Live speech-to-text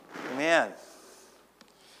Amen.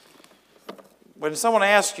 When someone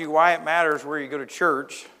asks you why it matters where you go to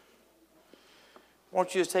church, why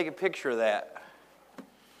don't you just take a picture of that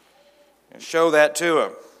and show that to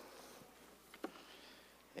them?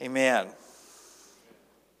 Amen.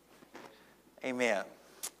 Amen.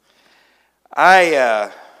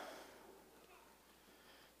 If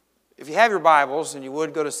you have your Bibles, and you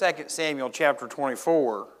would go to 2 Samuel chapter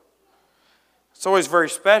 24, it's always very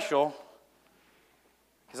special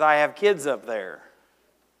because I have kids up there.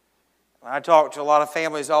 I talk to a lot of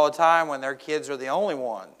families all the time when their kids are the only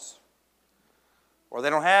ones, or they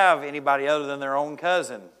don't have anybody other than their own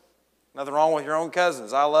cousin. Nothing wrong with your own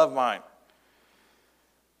cousins. I love mine.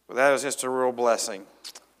 But that is just a real blessing.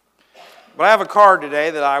 But I have a card today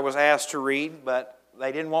that I was asked to read, but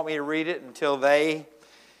they didn't want me to read it until they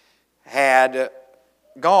had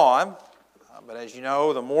gone. But as you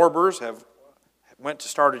know, the Morbers went to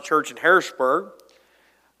start a church in Harrisburg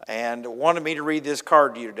and wanted me to read this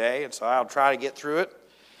card to you today, and so I'll try to get through it.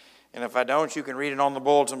 And if I don't, you can read it on the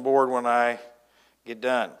bulletin board when I get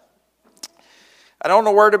done. I don't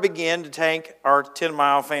know where to begin to thank our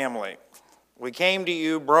 10-mile family. We came to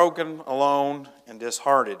you broken, alone, and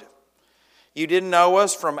disheartened. You didn't know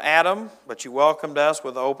us from Adam, but you welcomed us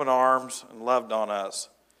with open arms and loved on us.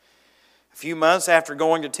 A few months after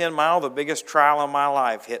going to 10 Mile, the biggest trial in my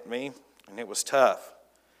life hit me, and it was tough.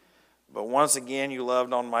 But once again, you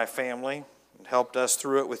loved on my family and helped us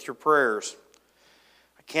through it with your prayers.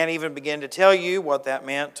 I can't even begin to tell you what that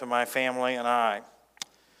meant to my family and I.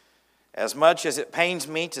 As much as it pains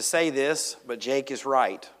me to say this, but Jake is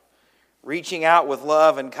right. Reaching out with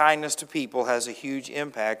love and kindness to people has a huge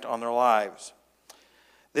impact on their lives.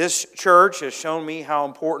 This church has shown me how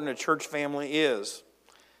important a church family is.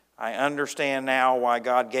 I understand now why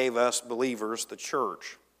God gave us believers the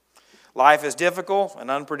church. Life is difficult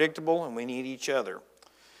and unpredictable, and we need each other.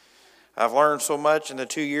 I've learned so much in the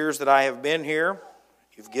 2 years that I have been here.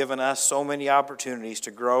 You've given us so many opportunities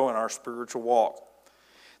to grow in our spiritual walk.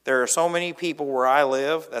 There are so many people where I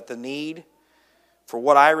live that the need for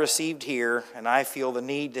what I received here, and I feel the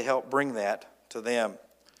need to help bring that to them.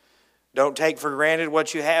 Don't take for granted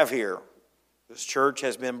what you have here. This church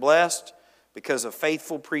has been blessed because of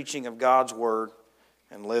faithful preaching of God's Word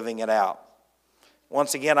and living it out.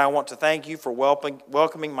 Once again, I want to thank you for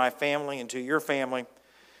welcoming my family into your family.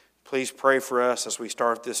 Please pray for us as we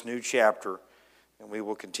start this new chapter, and we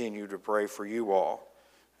will continue to pray for you all.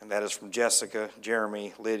 And that is from Jessica,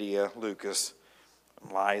 Jeremy, Lydia, Lucas,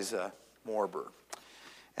 and Liza Morber.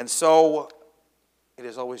 And so, it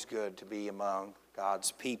is always good to be among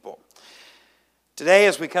God's people. Today,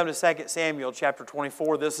 as we come to 2 Samuel chapter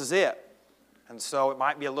 24, this is it. And so, it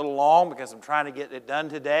might be a little long because I'm trying to get it done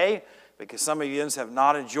today, because some of you have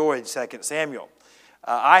not enjoyed 2 Samuel.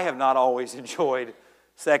 I have not always enjoyed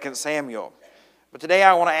 2 Samuel. But today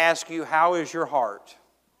I want to ask you, how is your heart?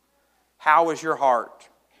 How is your heart?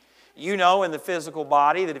 You know in the physical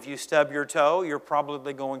body that if you stub your toe, you're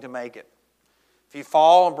probably going to make it. If you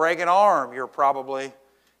fall and break an arm, you're probably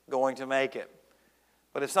going to make it.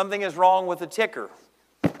 But if something is wrong with the ticker,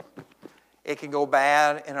 it can go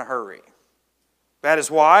bad in a hurry. That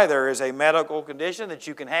is why there is a medical condition that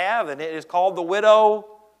you can have, and it is called the widow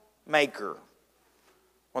maker.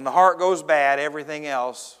 When the heart goes bad, everything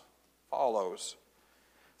else follows.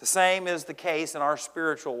 The same is the case in our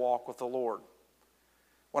spiritual walk with the Lord.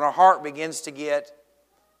 When our heart begins to get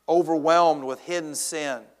overwhelmed with hidden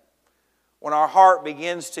sin, when our heart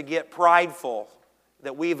begins to get prideful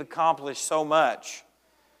that we've accomplished so much,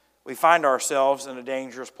 we find ourselves in a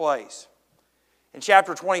dangerous place. In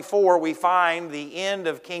chapter 24, we find the end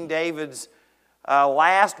of King David's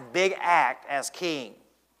last big act as king.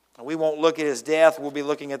 We won't look at his death. We'll be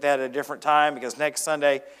looking at that at a different time, because next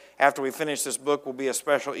Sunday, after we finish this book, will be a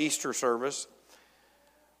special Easter service.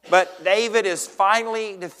 But David has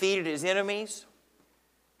finally defeated his enemies.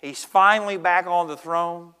 He's finally back on the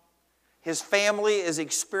throne. His family is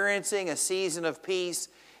experiencing a season of peace.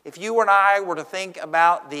 If you and I were to think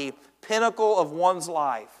about the pinnacle of one's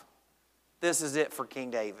life, this is it for King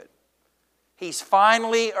David. He's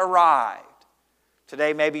finally arrived.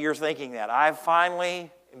 Today maybe you're thinking that. I finally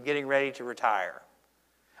am getting ready to retire.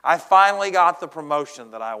 I finally got the promotion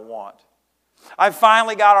that I want. I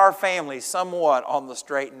finally got our family somewhat on the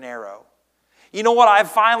straight and narrow. You know what? I've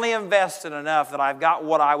finally invested enough that I've got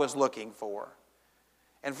what I was looking for.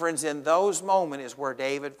 And friends, in those moments is where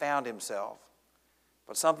David found himself.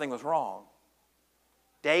 But something was wrong.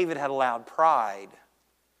 David had allowed pride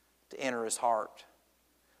to enter his heart.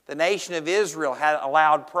 The nation of Israel had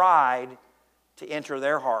allowed pride to enter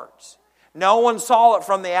their hearts. No one saw it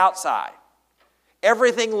from the outside.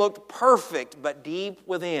 Everything looked perfect, but deep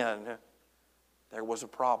within, there was a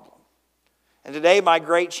problem. And today my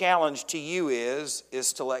great challenge to you is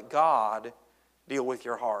to let God deal with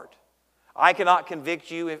your heart. I cannot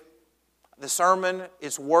convict you. If the sermon,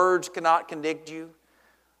 its words cannot convict you,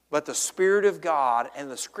 but the Spirit of God and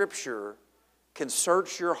the Scripture can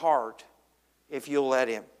search your heart if you'll let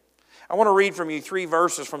Him. I want to read from you 3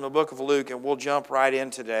 verses from the book of Luke, and we'll jump right in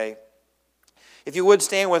today. If you would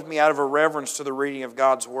stand with me out of a reverence to the reading of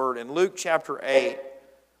God's Word. In Luke chapter 8,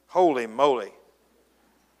 holy moly.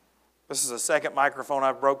 This is the second microphone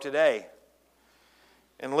I've broke today.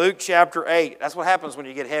 In Luke chapter 8, that's what happens when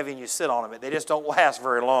you get heavy and you sit on them. They just don't last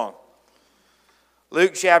very long.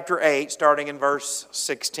 Luke chapter 8, starting in verse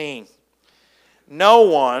 16. No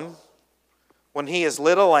one, when he has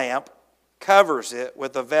lit a lamp, covers it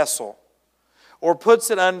with a vessel, or puts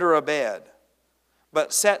it under a bed,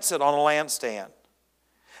 but sets it on a lampstand,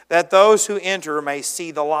 that those who enter may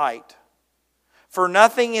see the light. For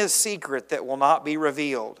nothing is secret that will not be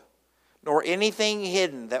revealed, nor anything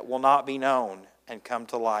hidden that will not be known and come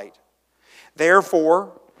to light.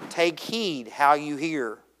 Therefore, take heed how you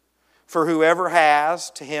hear. For whoever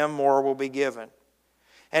has, to him more will be given.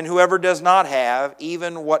 And whoever does not have,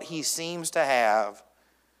 even what he seems to have,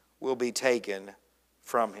 will be taken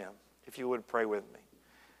from him. If you would pray with me.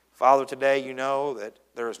 Father, today you know that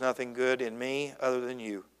there is nothing good in me other than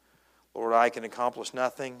you. Lord, I can accomplish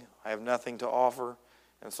nothing. I have nothing to offer.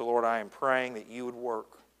 And so, Lord, I am praying that you would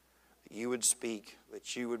work, that you would speak,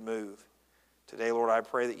 that you would move. Today, Lord, I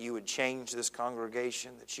pray that you would change this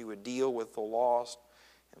congregation, that you would deal with the lost,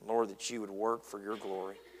 and Lord, that you would work for your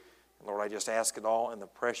glory. And Lord, I just ask it all in the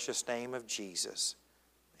precious name of Jesus.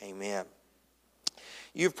 Amen.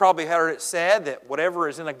 You've probably heard it said that whatever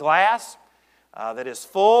is in a glass that is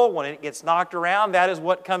full, when it gets knocked around, that is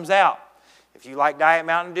what comes out. If you like Diet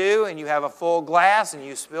Mountain Dew and you have a full glass and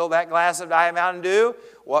you spill that glass of Diet Mountain Dew,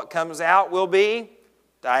 what comes out will be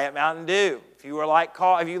Diet Mountain Dew. If you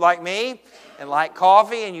like me and like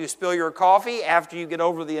coffee and you spill your coffee after you get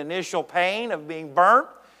over the initial pain of being burnt,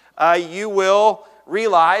 you will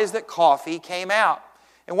realize that coffee came out.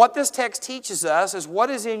 And what this text teaches us is what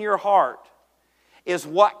is in your heart is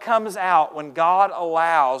what comes out when God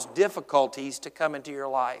allows difficulties to come into your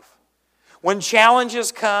life. When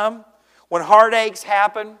challenges come, when heartaches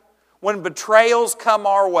happen, when betrayals come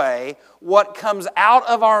our way, what comes out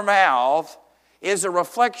of our mouth is a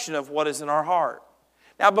reflection of what is in our heart.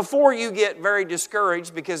 Now, before you get very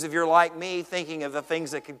discouraged, because if you're like me, thinking of the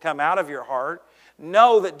things that could come out of your heart,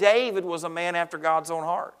 know that David was a man after God's own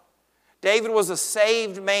heart. David was a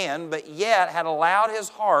saved man, but yet had allowed his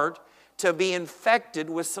heart to be infected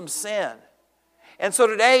with some sin. And so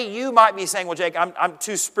today you might be saying, well, Jake, I'm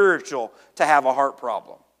too spiritual to have a heart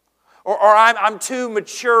problem. Or I'm too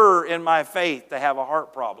mature in my faith to have a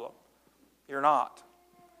heart problem. You're not.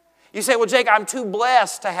 You say, well, Jake, I'm too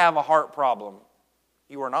blessed to have a heart problem.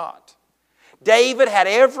 You are not. David had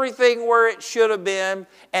everything where it should have been,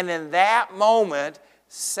 and in that moment,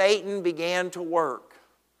 Satan began to work.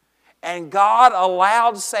 And God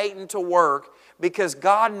allowed Satan to work because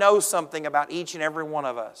God knows something about each and every one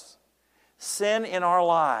of us. Sin in our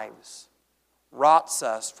lives rots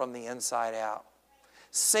us from the inside out.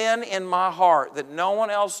 Sin in my heart that no one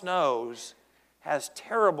else knows has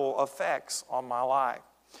terrible effects on my life.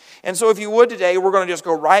 And so if you would today, we're going to just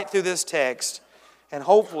go right through this text, and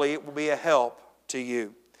hopefully it will be a help to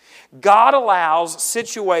you. God allows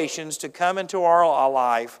situations to come into our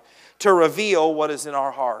life to reveal what is in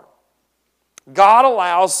our heart. God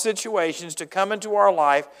allows situations to come into our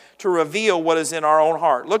life to reveal what is in our own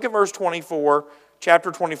heart. Look at verse 24,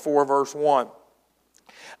 chapter 24, verse 1.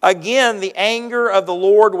 Again, the anger of the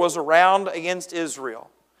Lord was around against Israel.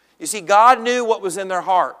 You see, God knew what was in their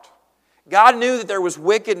heart. God knew that there was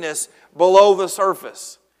wickedness below the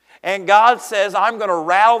surface. And God says, I'm going to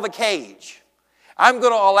rattle the cage. I'm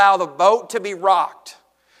going to allow the boat to be rocked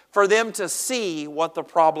for them to see what the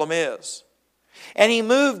problem is. And He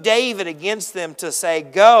moved David against them to say,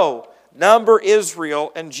 go, number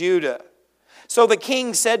Israel and Judah. So the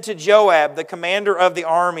king said to Joab, the commander of the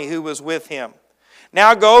army who was with him,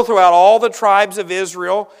 now go throughout all the tribes of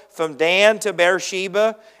Israel, from Dan to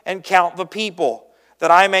Beersheba, and count the people,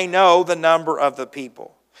 that I may know the number of the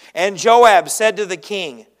people. And Joab said to the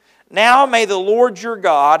king, now may the Lord your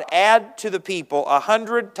God add to the people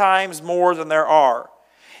 100 times more than there are,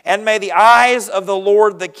 and may the eyes of the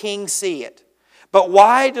Lord the king see it. But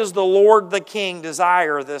why does the Lord the king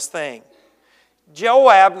desire this thing?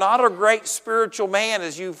 Joab, not a great spiritual man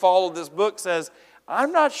as you follow this book, says,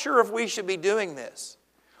 I'm not sure if we should be doing this.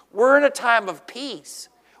 We're in a time of peace.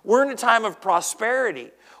 We're in a time of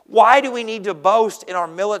prosperity. Why do we need to boast in our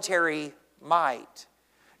military might?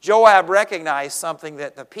 Joab recognized something,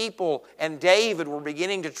 that the people and David were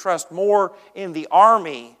beginning to trust more in the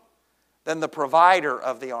army than the provider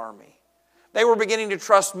of the army. They were beginning to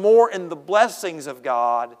trust more in the blessings of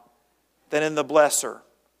God than in the blesser.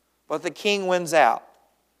 But the king wins out.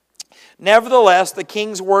 Nevertheless, the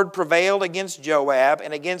king's word prevailed against Joab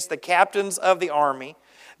and against the captains of the army.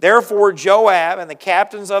 Therefore Joab and the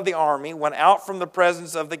captains of the army went out from the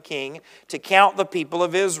presence of the king to count the people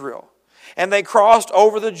of Israel. And they crossed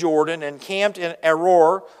over the Jordan and camped in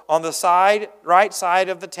Aror on the right side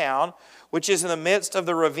of the town, which is in the midst of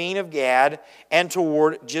the ravine of Gad, and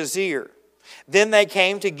toward Jazer. Then they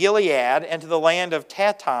came to Gilead and to the land of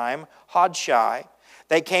Tatim, Hodshai.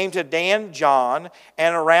 They came to Dan John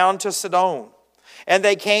and around to Sidon. And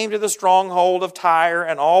they came to the stronghold of Tyre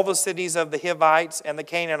and all the cities of the Hivites and the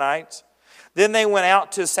Canaanites. Then they went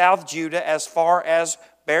out to South Judah as far as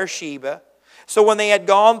Beersheba. So when they had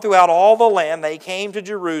gone throughout all the land, they came to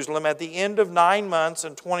Jerusalem at the end of 9 months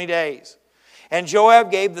and 20 days. And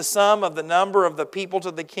Joab gave the sum of the number of the people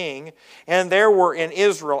to the king, and there were in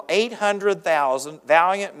Israel 800,000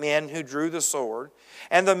 valiant men who drew the sword,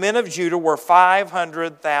 and the men of Judah were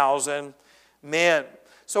 500,000 men.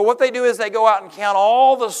 So what they do is they go out and count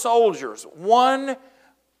all the soldiers,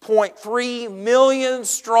 1.3 million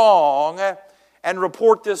strong, and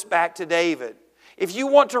report this back to David. If you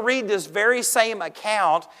want to read this very same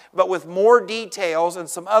account, but with more details and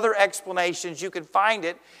some other explanations, you can find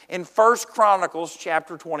it in 1 Chronicles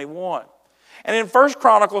chapter 21. And in 1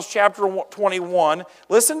 Chronicles chapter 21,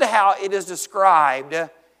 listen to how it is described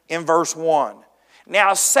in verse 1.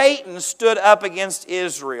 Now Satan stood up against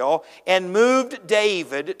Israel and moved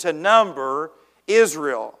David to number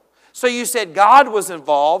Israel. So you said God was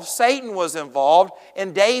involved, Satan was involved,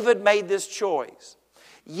 and David made this choice.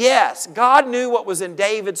 Yes, God knew what was in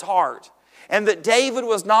David's heart, and that David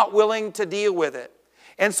was not willing to deal with it.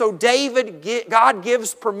 And so God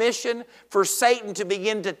gives permission for Satan to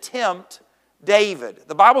begin to tempt David.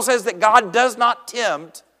 The Bible says that God does not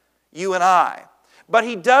tempt you and I, but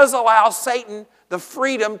He does allow Satan the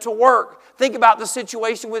freedom to work. Think about the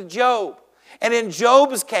situation with Job. And in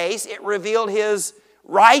Job's case, it revealed his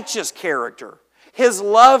righteous character, his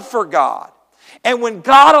love for God. And when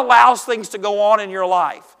God allows things to go on in your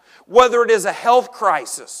life, whether it is a health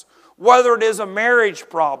crisis, whether it is a marriage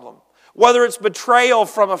problem, whether it's betrayal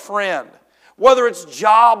from a friend, whether it's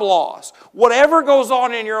job loss, whatever goes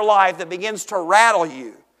on in your life that begins to rattle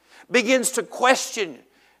you, begins to question,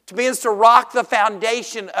 begins to rock the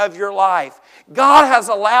foundation of your life, God has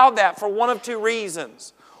allowed that for one of two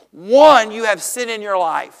reasons. One, you have sin in your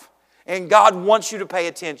life, and God wants you to pay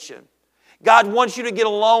attention. God wants you to get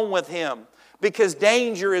alone with Him, because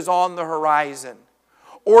danger is on the horizon.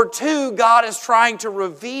 Or two, God is trying to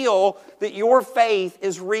reveal that your faith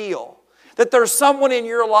is real. That there's someone in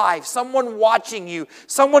your life, someone watching you,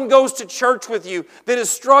 someone goes to church with you that is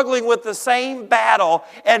struggling with the same battle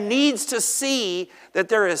and needs to see that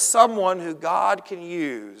there is someone who God can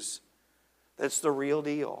use that's the real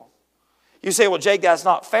deal. You say, well, Jake, that's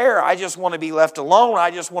not fair. I just want to be left alone. I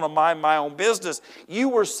just want to mind my own business. You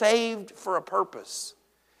were saved for a purpose.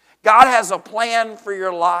 God has a plan for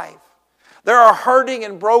your life. There are hurting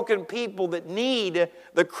and broken people that need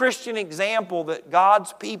the Christian example that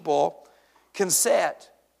God's people can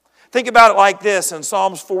set. Think about it like this in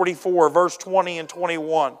Psalms 44, verse 20 and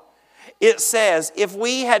 21. It says, if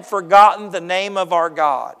we had forgotten the name of our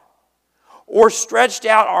God, or stretched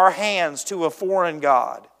out our hands to a foreign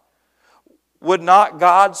god, would not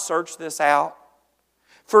God search this out?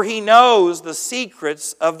 For He knows the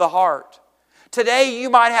secrets of the heart. Today you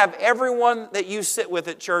might have everyone that you sit with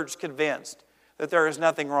at church convinced that there is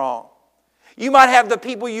nothing wrong. You might have the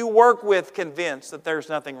people you work with convinced that there's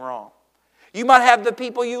nothing wrong. You might have the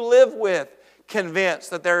people you live with convinced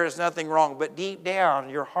that there is nothing wrong. But deep down,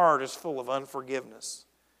 your heart is full of unforgiveness.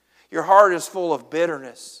 Your heart is full of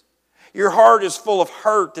bitterness. Your heart is full of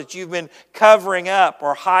hurt that you've been covering up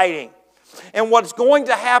or hiding. And what's going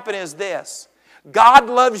to happen is this. God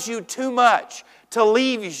loves you too much to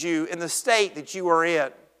leave you in the state that you are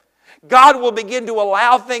in. God will begin to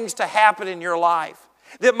allow things to happen in your life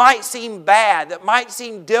that might seem bad, that might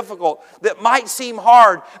seem difficult, that might seem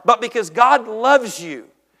hard, but because God loves you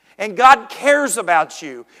and God cares about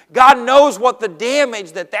you, God knows what the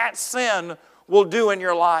damage that sin will do in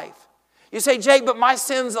your life. You say, Jake, but my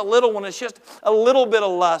sin's a little one. It's just a little bit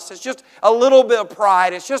of lust. It's just a little bit of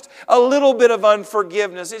pride. It's just a little bit of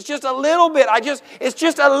unforgiveness. It's just a little bit. It's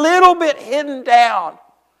just a little bit hidden down.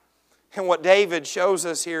 And what David shows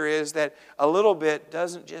us here is that a little bit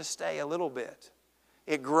doesn't just stay a little bit.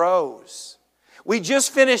 It grows. We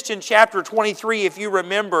just finished in chapter 23, if you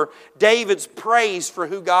remember, David's praise for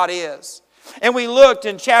who God is. And we looked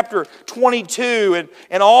in chapter 22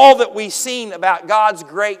 and all that we've seen about God's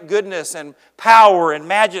great goodness and power and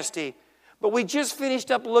majesty. But we just finished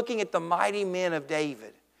up looking at the mighty men of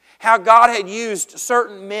David. How God had used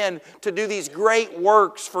certain men to do these great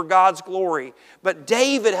works for God's glory. But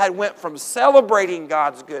David had went from celebrating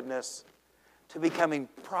God's goodness to becoming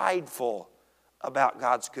prideful about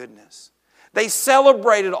God's goodness. They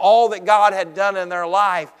celebrated all that God had done in their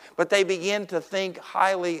life, but they began to think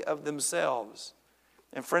highly of themselves.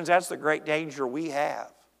 And friends, that's the great danger we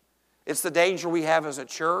have. It's the danger we have as a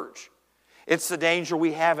church. It's the danger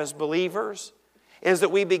we have as believers, is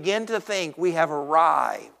that we begin to think we have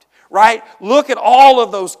arrived, right? Look at all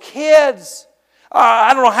of those kids.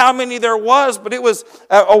 I don't know how many there was, but it was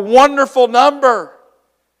a wonderful number.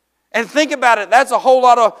 And think about it, that's a whole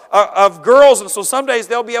lot of girls, and so some days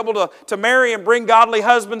they'll be able to marry and bring godly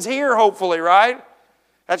husbands here, hopefully, right?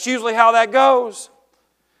 That's usually how that goes.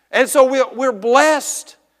 And so we're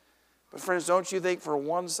blessed. But friends, don't you think for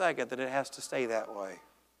 1 second that it has to stay that way.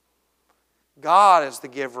 God is the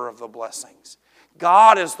giver of the blessings.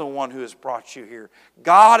 God is the one who has brought you here.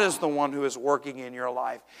 God is the one who is working in your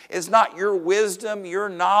life. It's not your wisdom, your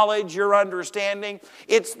knowledge, your understanding.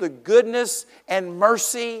 It's the goodness and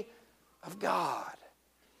mercy of God.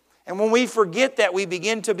 And when we forget that, we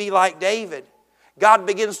begin to be like David. God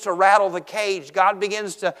begins to rattle the cage. God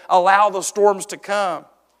begins to allow the storms to come.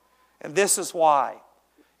 And this is why.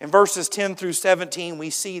 In verses 10 through 17,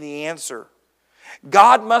 we see the answer.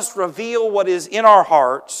 God must reveal what is in our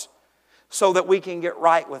hearts so that we can get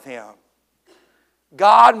right with Him.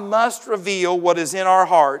 God must reveal what is in our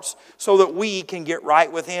hearts so that we can get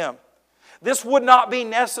right with Him. This would not be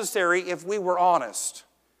necessary if we were honest.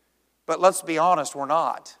 But let's be honest, we're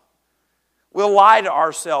not. We'll lie to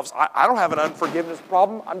ourselves. I don't have an unforgiveness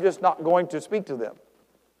problem. I'm just not going to speak to them.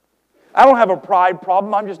 I don't have a pride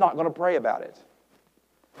problem. I'm just not going to pray about it.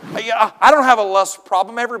 I don't have a lust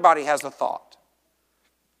problem. Everybody has a thought.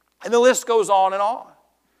 And the list goes on and on.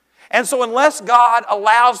 And so unless God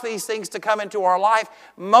allows these things to come into our life,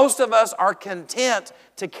 most of us are content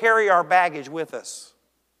to carry our baggage with us.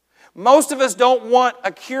 Most of us don't want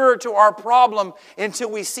a cure to our problem until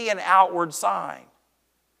we see an outward sign.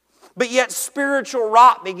 But yet spiritual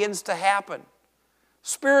rot begins to happen.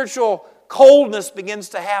 Spiritual coldness begins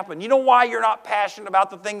to happen. You know why you're not passionate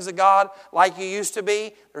about the things of God like you used to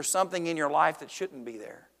be? There's something in your life that shouldn't be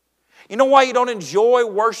there. You know why you don't enjoy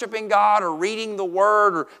worshiping God or reading the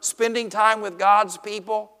Word or spending time with God's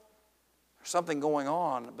people? There's something going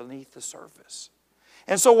on beneath the surface.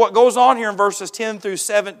 And so what goes on here in verses 10 through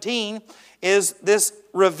 17 is this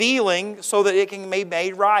revealing so that it can be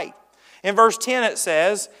made right. In verse 10 it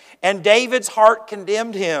says, "And David's heart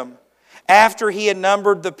condemned him after he had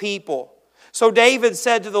numbered the people. So David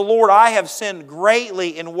said to the Lord, I have sinned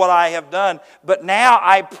greatly in what I have done. But now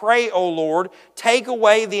I pray, O Lord, take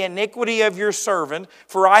away the iniquity of your servant,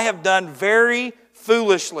 for I have done very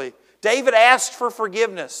foolishly." David asked for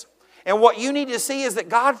forgiveness. And what you need to see is that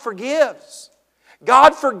God forgives.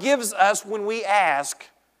 God forgives us when we ask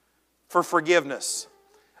for forgiveness.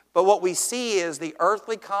 But what we see is the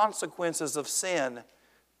earthly consequences of sin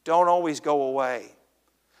don't always go away.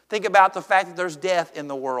 Think about the fact that there's death in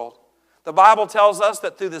the world. The Bible tells us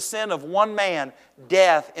that through the sin of one man,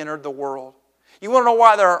 death entered the world. You want to know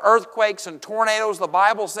why there are earthquakes and tornadoes? The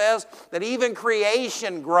Bible says that even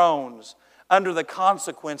creation groans under the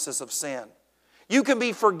consequences of sin. You can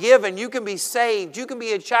be forgiven, you can be saved, you can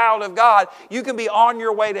be a child of God, you can be on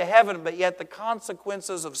your way to heaven, but yet the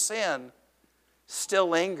consequences of sin still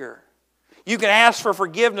linger. You can ask for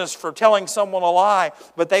forgiveness for telling someone a lie,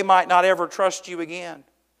 but they might not ever trust you again.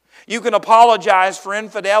 You can apologize for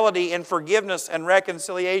infidelity, and forgiveness and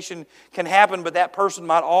reconciliation can happen, but that person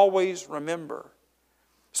might always remember.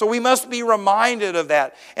 So we must be reminded of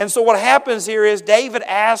that. And so what happens here is David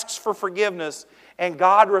asks for forgiveness, and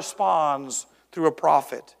God responds through a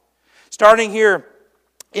prophet. Starting here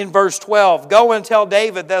in verse 12, "Go and tell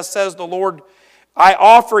David, thus says the Lord, I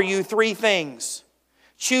offer you 3 things.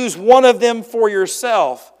 Choose one of them for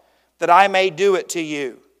yourself, that I may do it to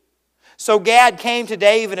you." So Gad came to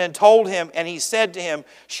David and told him, and he said to him,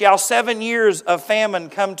 "Shall 7 years of famine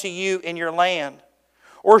come to you in your land?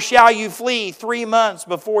 Or shall you flee 3 months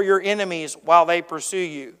before your enemies while they pursue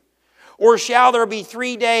you? Or shall there be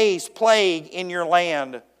 3 days plague in your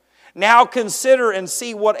land? Now consider and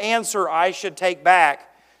see what answer I should take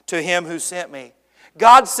back to him who sent me."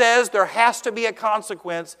 God says there has to be a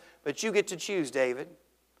consequence, but you get to choose, David.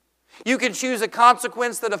 You can choose a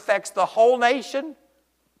consequence that affects the whole nation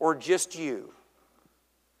or just you.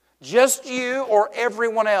 Just you or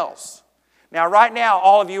everyone else? Now, right now,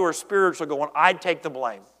 all of you are spiritual going, I'd take the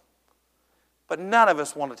blame. But none of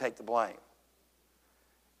us want to take the blame.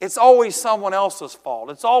 It's always someone else's fault.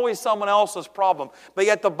 It's always someone else's problem. But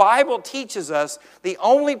yet the Bible teaches us the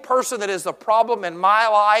only person that is the problem in my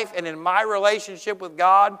life and in my relationship with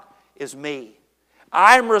God is me.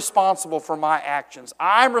 I'm responsible for my actions.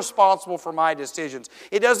 I'm responsible for my decisions.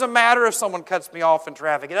 It doesn't matter if someone cuts me off in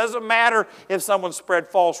traffic. It doesn't matter if someone spread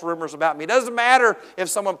false rumors about me. It doesn't matter if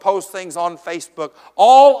someone posts things on Facebook.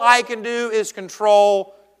 All I can do is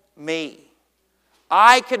control me.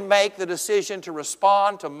 I can make the decision to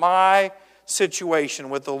respond to my situation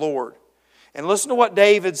with the Lord. And listen to what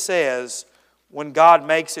David says when God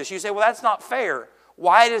makes this. You say, well, that's not fair.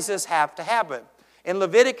 Why does this have to happen? In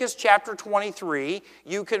Leviticus chapter 23,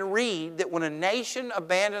 you can read that when a nation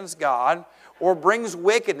abandons God or brings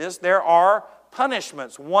wickedness, there are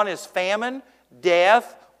punishments. One is famine,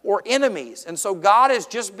 death, or enemies. And so God is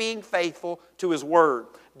just being faithful to His word.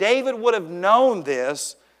 David would have known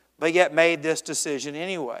this, but yet made this decision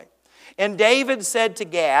anyway. And David said to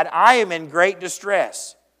Gad, I am in great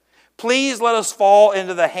distress. Please let us fall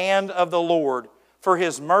into the hand of the Lord, for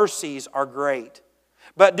His mercies are great.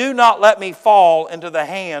 But do not let me fall into the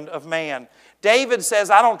hand of man. David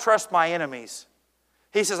says, I don't trust my enemies.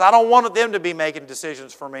 He says, I don't want them to be making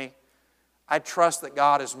decisions for me. I trust that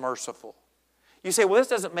God is merciful. You say, well, this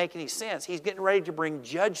doesn't make any sense. He's getting ready to bring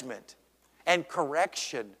judgment and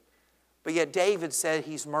correction. But yet David said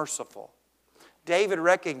He's merciful. David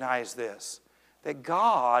recognized this, that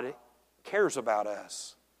God cares about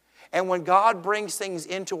us. And when God brings things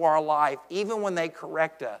into our life, even when they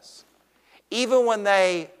correct us, even when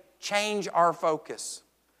they change our focus.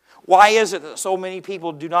 Why is it that so many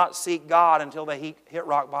people do not seek God until they hit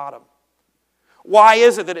rock bottom? Why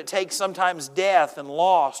is it that it takes sometimes death and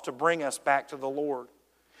loss to bring us back to the Lord?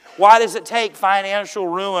 Why does it take financial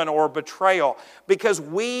ruin or betrayal? Because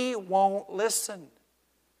we won't listen.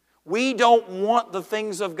 We don't want the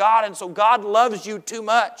things of God, and so God loves you too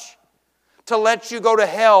much to let you go to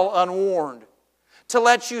hell unwarned, to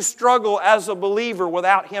let you struggle as a believer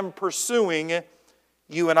without Him pursuing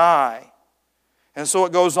you and I. And so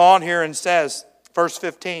it goes on here and says, verse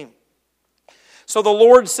 15, so the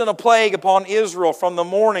Lord sent a plague upon Israel from the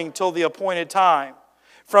morning till the appointed time.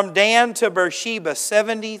 From Dan to Beersheba,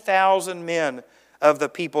 70,000 men of the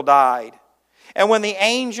people died. And when the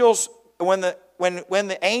angel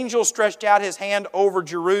stretched out his hand over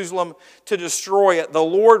Jerusalem to destroy it, the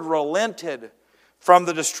Lord relented from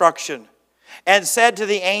the destruction and said to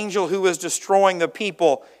the angel who was destroying the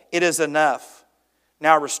people, it is enough.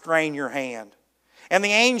 Now restrain your hand. And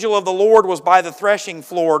the angel of the Lord was by the threshing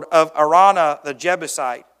floor of Araunah the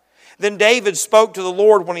Jebusite. Then David spoke to the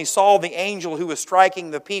Lord when he saw the angel who was striking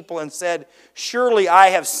the people and said, surely I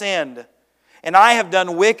have sinned, and I have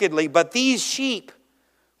done wickedly, but these sheep,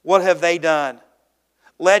 what have they done?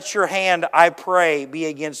 Let your hand, I pray, be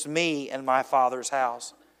against me and my father's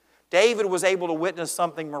house. David was able to witness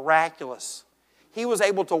something miraculous. He was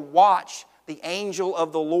able to watch the angel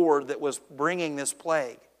of the Lord that was bringing this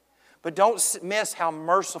plague. But don't miss how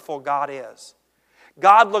merciful God is.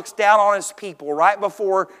 God looks down on His people right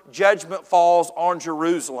before judgment falls on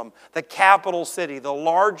Jerusalem, the capital city, the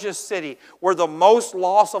largest city, where the most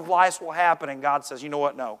loss of lives will happen. And God says, you know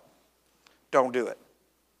what? No, don't do it.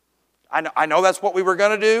 I know that's what we were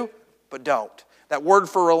going to do, but don't. That word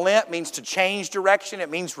for relent means to change direction. It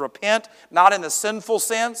means repent, not in the sinful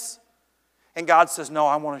sense. And God says, no,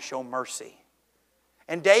 I want to show mercy.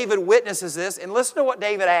 And David witnesses this. And listen to what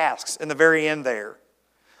David asks in the very end there.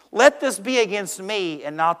 Let this be against me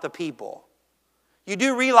and not the people. You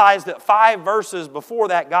do realize that 5 verses before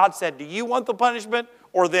that, God said, do you want the punishment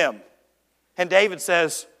or them? And David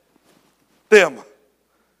says, them.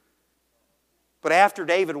 But after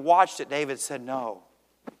David watched it, David said, no,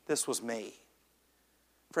 this was me.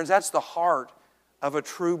 Friends, that's the heart of a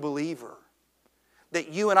true believer. That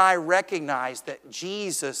you and I recognize that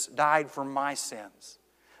Jesus died for my sins.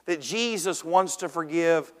 That Jesus wants to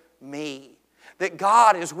forgive me. That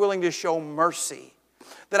God is willing to show mercy.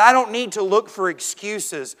 That I don't need to look for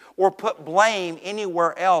excuses or put blame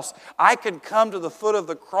anywhere else. I can come to the foot of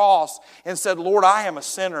the cross and say, Lord, I am a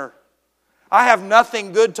sinner. I have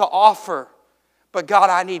nothing good to offer. But God,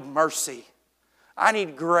 I need mercy. I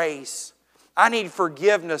need grace. I need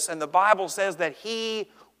forgiveness. And the Bible says that He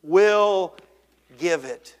will give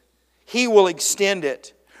it. He will extend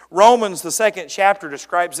it. Romans, the 2nd chapter,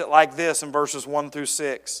 describes it like this in verses 1 through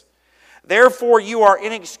 6. Therefore you are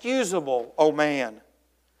inexcusable, O man,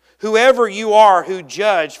 whoever you are who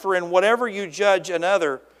judge, for in whatever you judge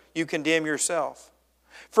another, you condemn yourself.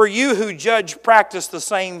 For you who judge practice the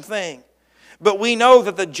same thing. But we know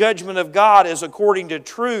that the judgment of God is according to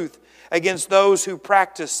truth against those who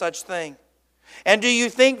practice such thing. And do you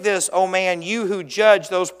think this, O man, you who judge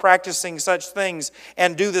those practicing such things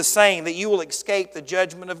and do the same, that you will escape the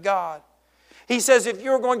judgment of God? He says if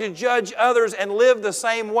you're going to judge others and live the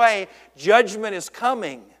same way, judgment is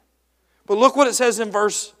coming. But look what it says in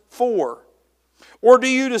verse 4. Or do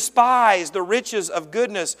you despise the riches of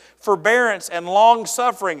goodness, forbearance, and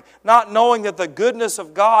long-suffering, not knowing that the goodness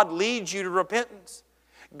of God leads you to repentance?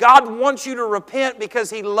 God wants you to repent because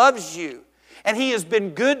He loves you, and He has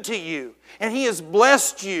been good to you, and He has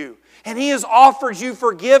blessed you, and He has offered you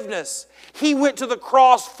forgiveness. He went to the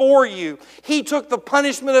cross for you. He took the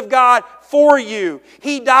punishment of God for you.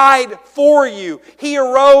 He died for you. He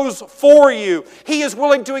arose for you. He is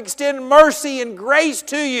willing to extend mercy and grace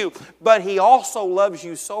to you. But He also loves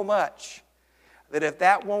you so much that if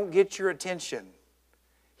that won't get your attention,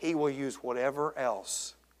 He will use whatever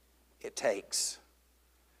else it takes.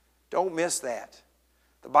 Don't miss that.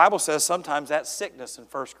 The Bible says sometimes that's sickness in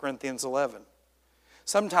 1 Corinthians 11.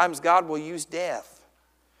 Sometimes God will use death.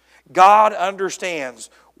 God understands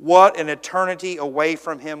what an eternity away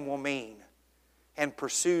from Him will mean and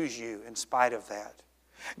pursues you in spite of that.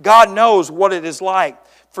 God knows what it is like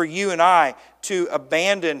for you and I to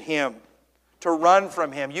abandon Him, to run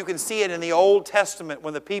from Him. You can see it in the Old Testament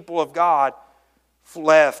when the people of God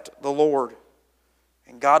left the Lord.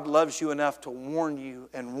 And God loves you enough to warn you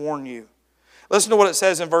and warn you. Listen to what it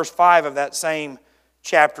says in verse 5 of that same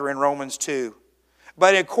chapter in Romans 2.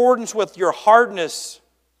 But in accordance with your hardness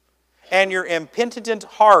and your impenitent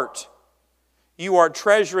heart, you are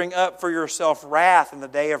treasuring up for yourself wrath in the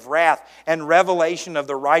day of wrath and revelation of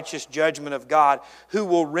the righteous judgment of God, who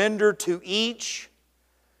will render to each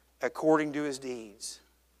according to his deeds.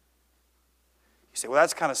 You say, well,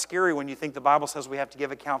 that's kind of scary when you think the Bible says we have to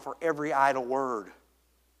give account for every idle word,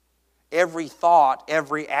 every thought,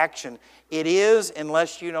 every action. It is,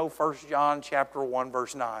 unless you know 1 John chapter 1,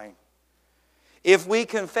 verse 9. If we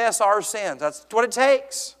confess our sins, that's what it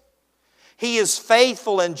takes. He is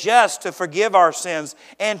faithful and just to forgive our sins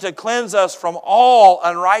and to cleanse us from all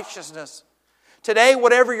unrighteousness. Today,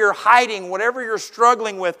 whatever you're hiding, whatever you're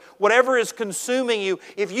struggling with, whatever is consuming you,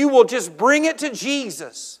 if you will just bring it to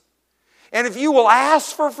Jesus, and if you will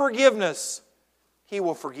ask for forgiveness, He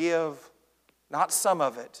will forgive not some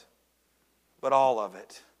of it, but all of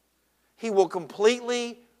it. He will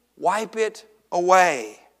completely wipe it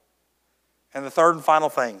away. And the third and final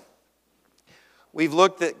thing, we've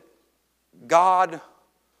looked at God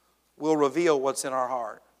will reveal what's in our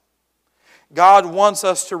heart. God wants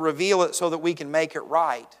us to reveal it so that we can make it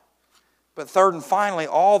right. But third and finally,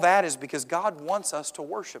 all that is because God wants us to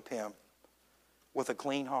worship Him with a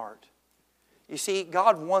clean heart. You see,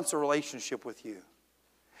 God wants a relationship with you.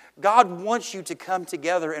 God wants you to come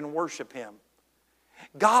together and worship Him.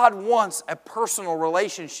 God wants a personal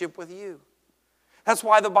relationship with you. That's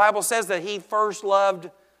why the Bible says that He first loved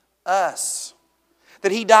us.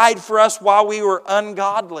 That He died for us while we were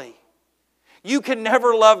ungodly. You can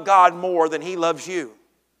never love God more than He loves you.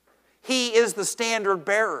 He is the standard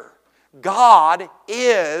bearer. God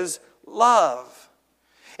is love.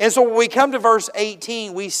 And so when we come to verse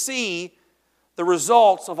 18, we see the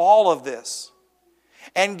results of all of this.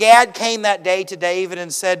 And Gad came that day to David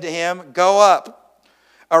and said to him, Go up,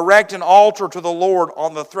 erect an altar to the Lord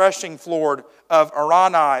on the threshing floor of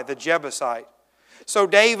Araunah the Jebusite. So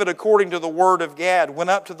David, according to the word of Gad, went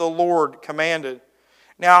up to the Lord commanded.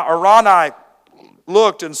 Now Araunah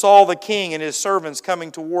looked and saw the king and his servants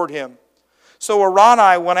coming toward him. So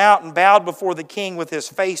Araunah went out and bowed before the king with his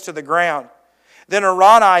face to the ground. Then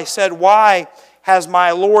Araunah said, Why has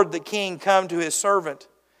my lord the king come to his servant?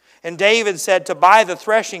 And David said, To buy the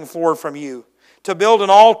threshing floor from you, to build an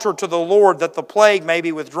altar to the Lord, that the plague may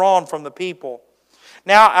be withdrawn from the people.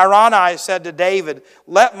 Now Araunah said to David,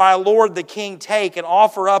 Let my lord the king take and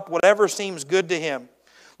offer up whatever seems good to him.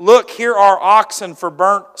 Look, here are oxen for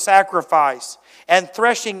burnt sacrifice, and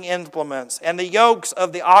threshing implements, and the yokes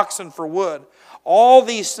of the oxen for wood. All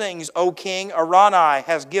these things, O king, Araunah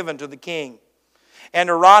has given to the king. And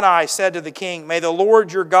Araunah said to the king, May the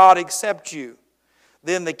Lord your God accept you.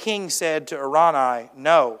 Then the king said to Araunah,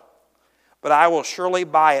 No, but I will surely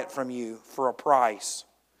buy it from you for a price.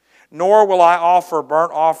 Nor will I offer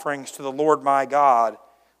burnt offerings to the Lord my God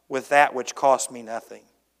with that which cost me nothing.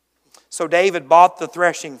 So David bought the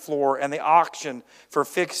threshing floor and the oxen for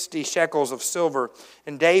 50 shekels of silver.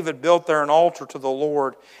 And David built there an altar to the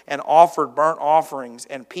Lord and offered burnt offerings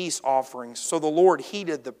and peace offerings. So the Lord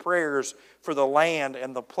heeded the prayers for the land,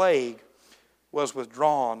 and the plague was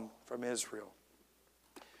withdrawn from Israel.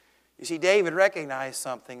 You see, David recognized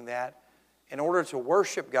something, that in order to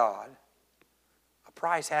worship God, a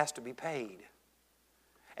price has to be paid.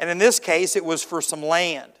 And in this case, it was for some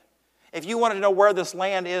land. If you want to know where this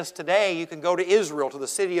land is today, you can go to Israel, to the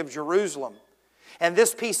city of Jerusalem. And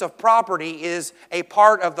this piece of property is a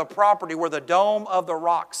part of the property where the Dome of the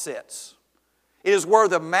Rock sits. It is where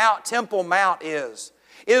the Temple Mount is.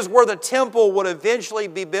 It is where the temple would eventually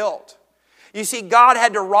be built. You see, God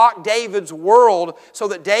had to rock David's world so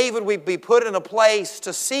that David would be put in a place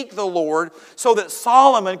to seek the Lord so that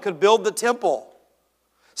Solomon could build the temple.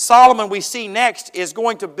 Solomon, we see next, is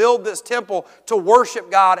going to build this temple to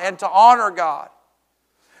worship God and to honor God.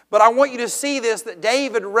 But I want you to see this, that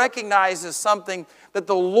David recognizes something that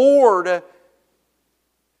the Lord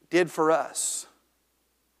did for us.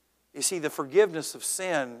 You see, the forgiveness of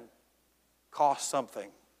sin cost something.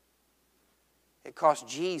 It cost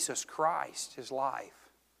Jesus Christ His life.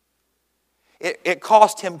 It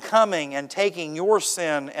cost Him coming and taking your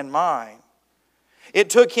sin and mine. It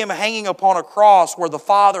took Him hanging upon a cross where the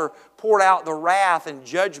Father poured out the wrath and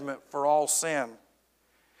judgment for all sin.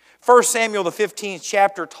 1 Samuel, the 15th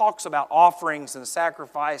chapter, talks about offerings and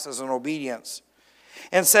sacrifices and obedience.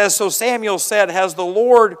 And says, "So Samuel said, 'Has the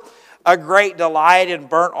Lord a great delight in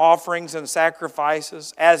burnt offerings and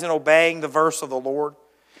sacrifices, as in obeying the verse of the Lord?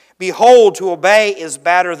 Behold, to obey is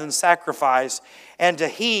better than sacrifice, and to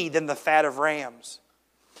heed than the fat of rams.'"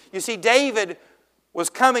 You see, David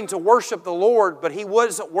was coming to worship the Lord, but he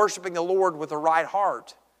wasn't worshiping the Lord with the right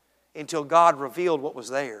heart until God revealed what was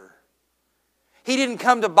there. He didn't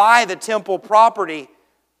come to buy the temple property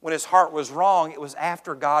when his heart was wrong. It was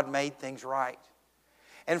after God made things right.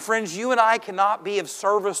 And friends, you and I cannot be of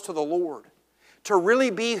service to the Lord, to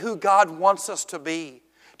really be who God wants us to be,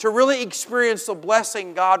 to really experience the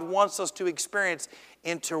blessing God wants us to experience,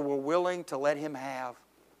 until we're willing to let Him have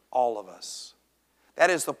all of us. That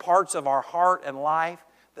is the parts of our heart and life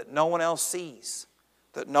that no one else sees,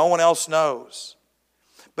 that no one else knows.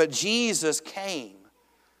 But Jesus came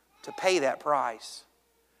to pay that price,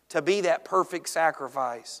 to be that perfect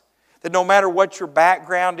sacrifice. That no matter what your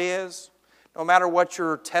background is, no matter what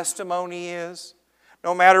your testimony is,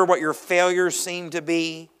 no matter what your failures seem to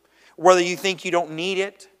be, whether you think you don't need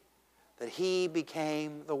it, that He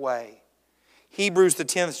became the way. Hebrews, the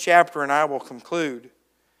 10th chapter, and I will conclude,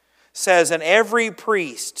 says, "And every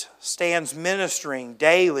priest stands ministering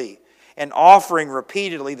daily and offering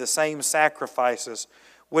repeatedly the same sacrifices,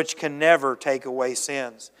 which can never take away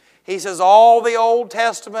sins." He says all the Old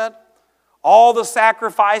Testament, all the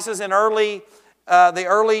sacrifices in the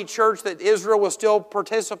early church that Israel was still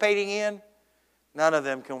participating in, none of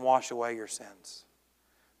them can wash away your sins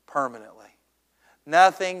permanently.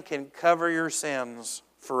 Nothing can cover your sins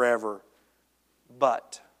forever.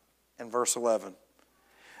 But, in verse 11,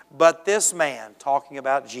 "But this man," talking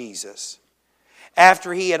about Jesus,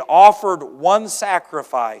 "after He had offered one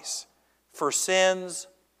sacrifice for sins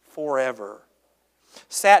forever,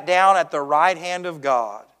 sat down at the right hand of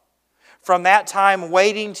God, from that time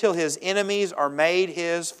waiting till His enemies are made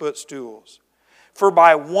His footstools. For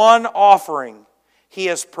by one offering He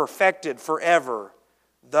has perfected forever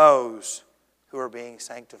those who are being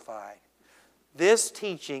sanctified." This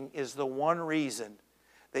teaching is the one reason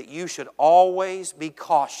that you should always be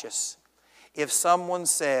cautious if someone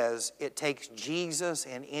says it takes Jesus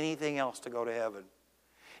and anything else to go to heaven.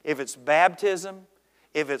 If it's baptism,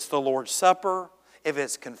 if it's the Lord's Supper, if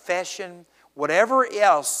it's confession, whatever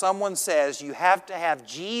else someone says, you have to have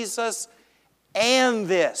Jesus and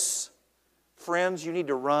this. Friends, you need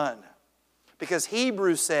to run. Because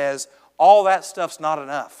Hebrews says all that stuff's not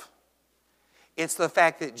enough. It's the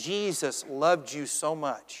fact that Jesus loved you so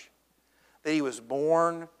much that He was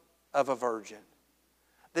born of a virgin,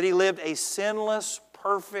 that He lived a sinless,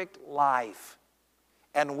 perfect life,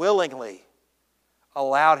 and willingly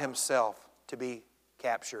allowed Himself to be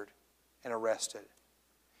captured and arrested.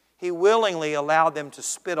 He willingly allowed them to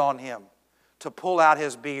spit on Him, to pull out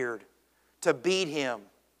His beard, to beat Him.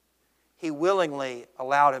 He willingly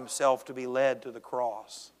allowed Himself to be led to the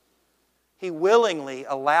cross. He willingly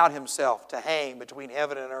allowed Himself to hang between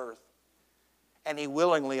heaven and earth. And He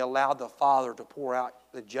willingly allowed the Father to pour out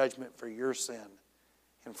the judgment for your sin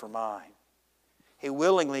and for mine. He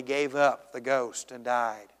willingly gave up the ghost and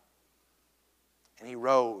died. And He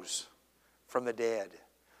rose from the dead.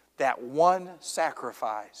 That one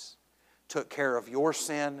sacrifice took care of your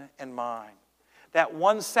sin and mine. That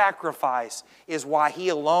one sacrifice is why He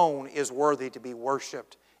alone is worthy to be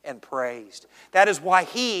worshiped and praised. That is why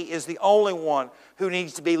He is the only one who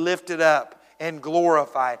needs to be lifted up and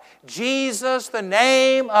glorified. Jesus, the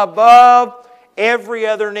name above every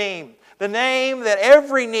other name. The name that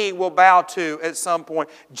every knee will bow to at some point.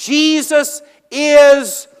 Jesus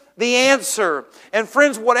is the answer. And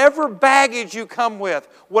friends, whatever baggage you come with,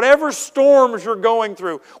 whatever storms you're going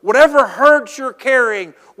through, whatever hurts you're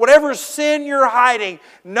carrying, whatever sin you're hiding,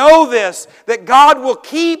 know this, that God will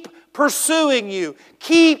keep pursuing you.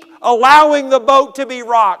 Keep allowing the boat to be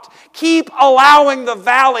rocked. Keep allowing the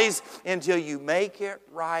valleys until you make it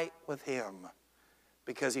right with Him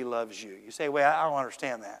because He loves you. You say, well, I don't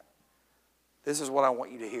understand that. This is what I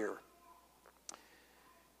want you to hear.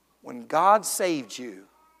 When God saved you,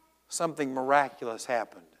 something miraculous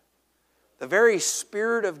happened. The very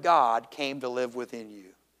Spirit of God came to live within you.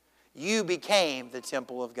 You became the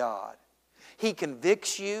temple of God. He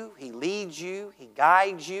convicts you, He leads you, He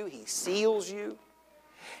guides you, He seals you.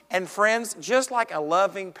 And friends, just like a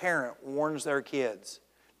loving parent warns their kids,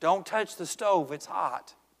 don't touch the stove, it's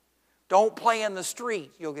hot. Don't play in the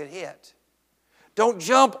street, you'll get hit. Don't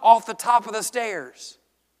jump off the top of the stairs.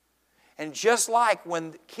 And just like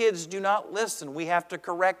when kids do not listen, we have to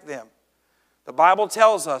correct them. The Bible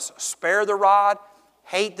tells us, spare the rod,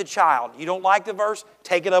 hate the child. You don't like the verse?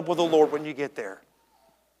 Take it up with the Lord when you get there.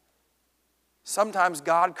 Sometimes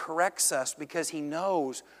God corrects us because He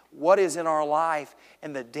knows what is in our life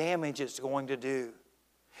and the damage it's going to do.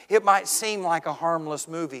 It might seem like a harmless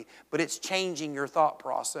movie, but it's changing your thought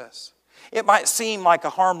process. It might seem like a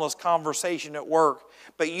harmless conversation at work,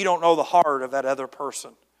 but you don't know the heart of that other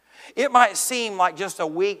person. It might seem like just a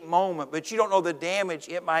weak moment, but you don't know the damage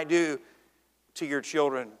it might do to your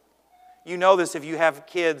children. You know this if you have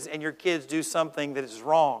kids and your kids do something that is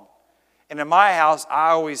wrong. And in my house, I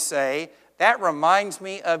always say, that reminds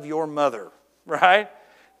me of your mother, right?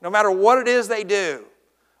 No matter what it is they do.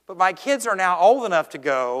 But my kids are now old enough to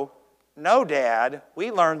go, no, Dad,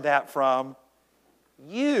 we learned that from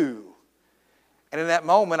you. And in that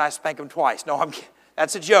moment, I spank them twice. No,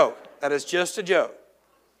 that's a joke. That is just a joke.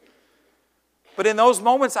 But in those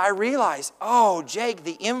moments, I realize, oh, Jake,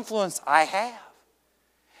 the influence I have.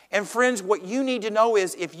 And friends, what you need to know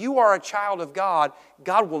is if you are a child of God,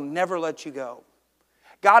 God will never let you go.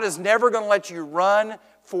 God is never going to let you run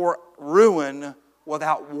for ruin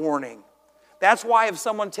without warning. That's why if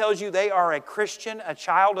someone tells you they are a Christian, a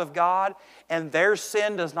child of God, and their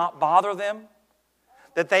sin does not bother them,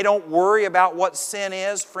 that they don't worry about what sin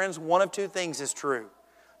is, friends, one of two things is true.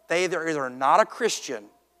 They either are not a Christian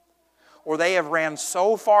or they have ran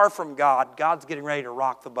so far from God, God's getting ready to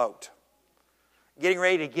rock the boat. Getting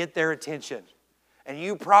ready to get their attention. And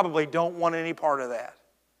you probably don't want any part of that.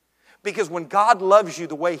 Because when God loves you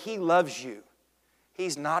the way He loves you,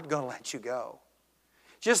 He's not going to let you go.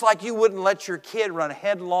 Just like you wouldn't let your kid run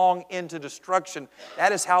headlong into destruction,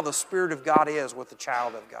 that is how the Spirit of God is with the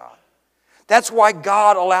child of God. That's why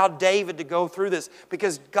God allowed David to go through this.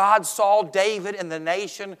 Because God saw David and the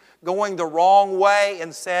nation going the wrong way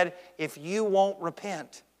and said, if you won't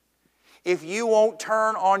repent, if you won't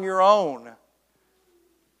turn on your own,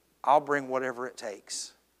 I'll bring whatever it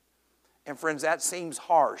takes. And friends, that seems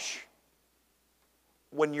harsh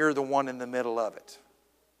when you're the one in the middle of it.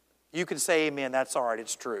 You can say amen, that's all right,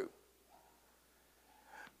 it's true.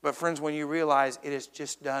 But friends, when you realize it is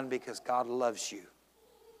just done because God loves you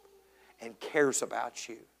and cares about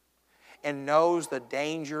you and knows the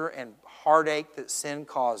danger and heartache that sin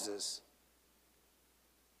causes,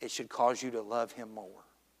 it should cause you to love Him more.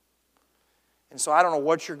 And so I don't know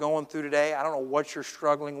what you're going through today. I don't know what you're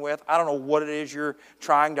struggling with. I don't know what it is you're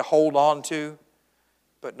trying to hold on to.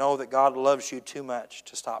 But know that God loves you too much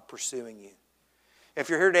to stop pursuing you. If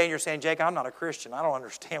you're here today and you're saying, Jake, I'm not a Christian. I don't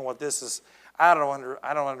understand what this is. I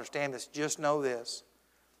don't understand this. Just know this.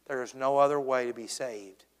 There is no other way to be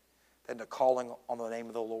saved than to calling on the name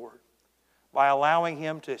of the Lord. By allowing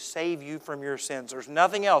Him to save you from your sins. There's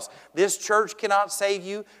nothing else. This church cannot save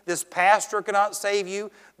you. This pastor cannot save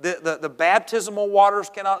you. The baptismal waters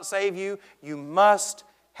cannot save you. You must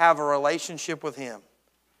have a relationship with Him.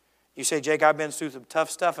 You say, Jake, I've been through some tough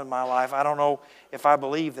stuff in my life. I don't know if I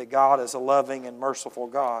believe that God is a loving and merciful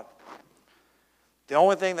God. The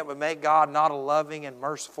only thing that would make God not a loving and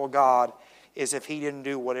merciful God is if He didn't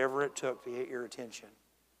do whatever it took to get your attention.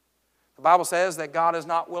 The Bible says that God is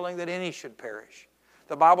not willing that any should perish.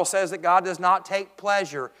 The Bible says that God does not take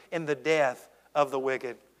pleasure in the death of the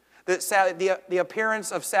wicked. That the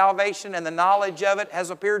appearance of salvation and the knowledge of it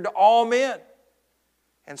has appeared to all men.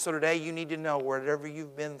 And so today you need to know whatever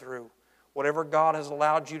you've been through, whatever God has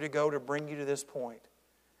allowed you to go to bring you to this point,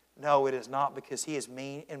 no, it is not because He is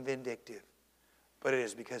mean and vindictive, but it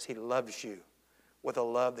is because He loves you with a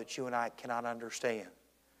love that you and I cannot understand,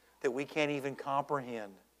 that we can't even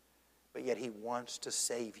comprehend. But yet He wants to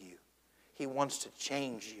save you. He wants to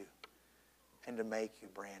change you and to make you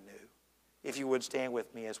brand new. If you would stand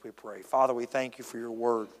with me as we pray. Father, we thank you for your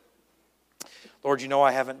word. Lord, you know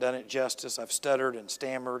I haven't done it justice. I've stuttered and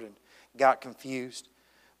stammered and got confused.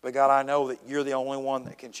 But God, I know that you're the only one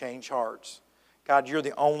that can change hearts. God, you're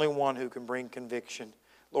the only one who can bring conviction.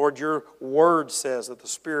 Lord, your word says that the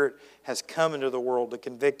Spirit has come into the world to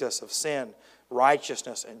convict us of sin,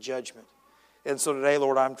 righteousness, and judgment. And so today,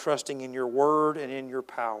 Lord, I'm trusting in your word and in your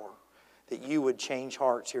power that you would change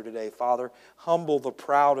hearts here today. Father, humble the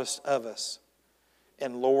proudest of us.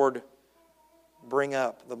 And Lord, bring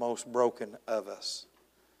up the most broken of us.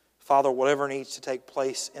 Father, whatever needs to take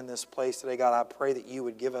place in this place today, God, I pray that you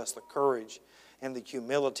would give us the courage and the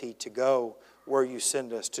humility to go where you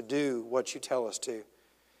send us, to do what you tell us to.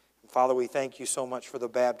 And Father, we thank you so much for the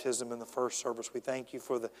baptism in the first service. We thank you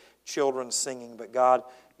for the children singing. But God,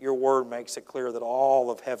 your word makes it clear that all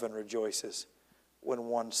of heaven rejoices when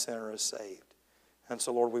one sinner is saved. And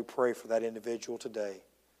so, Lord, we pray for that individual today,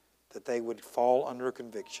 that they would fall under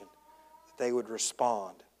conviction, that they would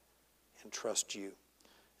respond and trust you.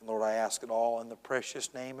 And Lord, I ask it all in the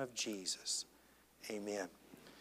precious name of Jesus. Amen.